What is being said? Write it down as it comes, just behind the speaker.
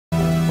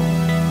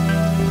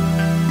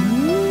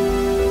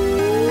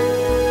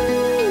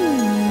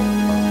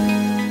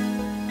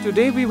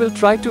Today we will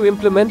try to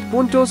implement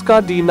Puntos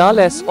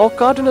Cardinales or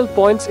cardinal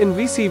points in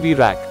VCV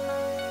Rack.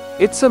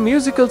 It's a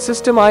musical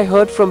system I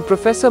heard from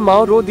Professor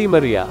Mauro de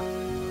Maria.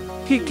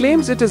 He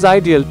claims it is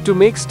ideal to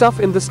make stuff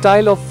in the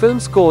style of film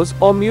scores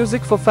or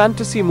music for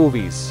fantasy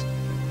movies.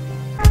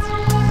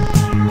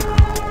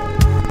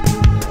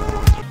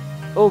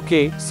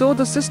 Okay, so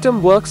the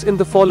system works in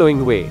the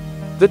following way.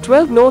 The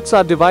 12 notes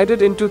are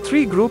divided into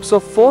 3 groups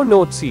of 4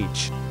 notes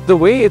each. The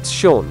way it's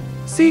shown.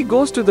 C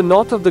goes to the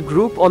north of the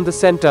group on the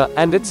center,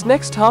 and its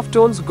next half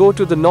tones go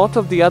to the north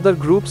of the other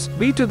groups,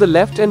 B to the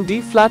left and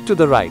D flat to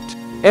the right.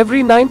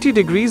 Every 90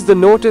 degrees the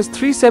note is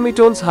 3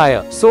 semitones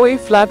higher, so A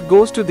flat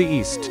goes to the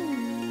east.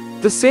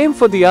 The same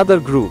for the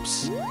other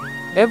groups.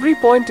 Every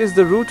point is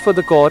the root for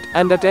the chord,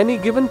 and at any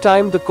given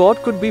time the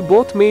chord could be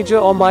both major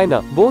or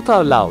minor, both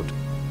are allowed.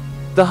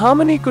 The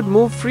harmony could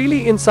move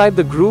freely inside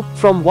the group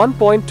from one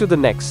point to the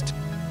next.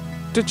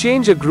 To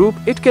change a group,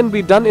 it can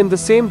be done in the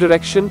same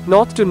direction,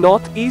 north to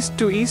north, east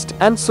to east,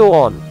 and so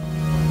on.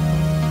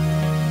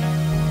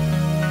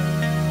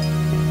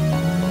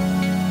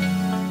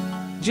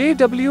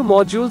 JW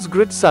Module's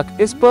grid suck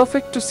is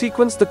perfect to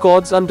sequence the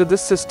chords under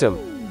this system.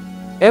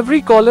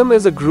 Every column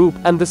is a group,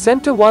 and the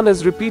center one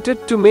is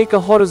repeated to make a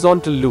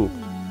horizontal loop.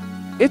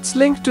 It's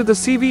linked to the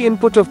CV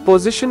input of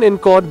position in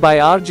chord by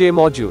RJ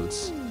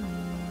modules.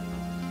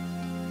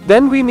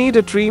 Then we need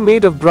a tree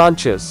made of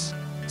branches.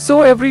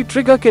 So every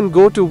trigger can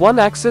go to one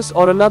axis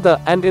or another,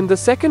 and in the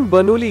second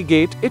Bernoulli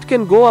gate, it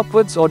can go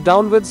upwards or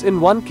downwards in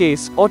one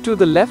case, or to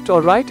the left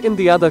or right in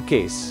the other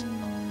case.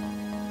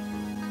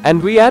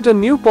 And we add a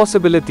new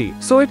possibility,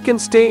 so it can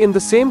stay in the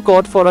same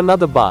chord for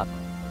another bar.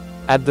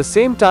 At the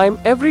same time,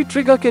 every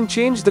trigger can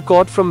change the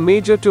chord from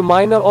major to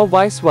minor or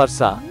vice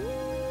versa,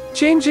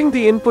 changing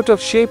the input of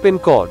shape in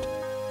chord.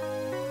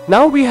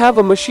 Now we have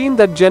a machine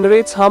that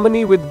generates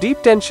harmony with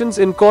deep tensions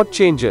in chord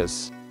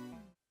changes.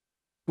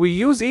 We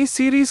use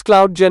E-series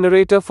cloud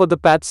generator for the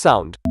pad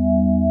sound.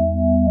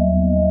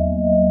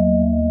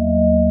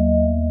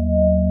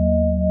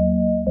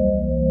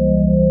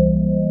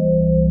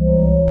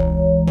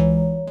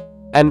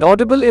 And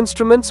Audible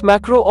Instruments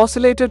macro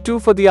oscillator 2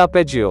 for the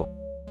arpeggio.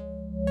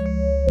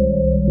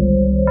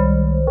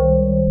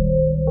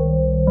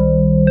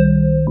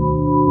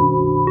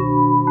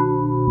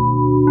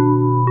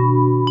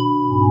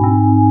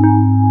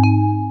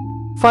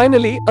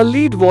 Finally, a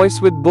lead voice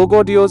with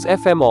Bogaudio's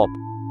FM op.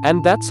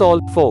 And that's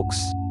all,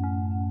 folks.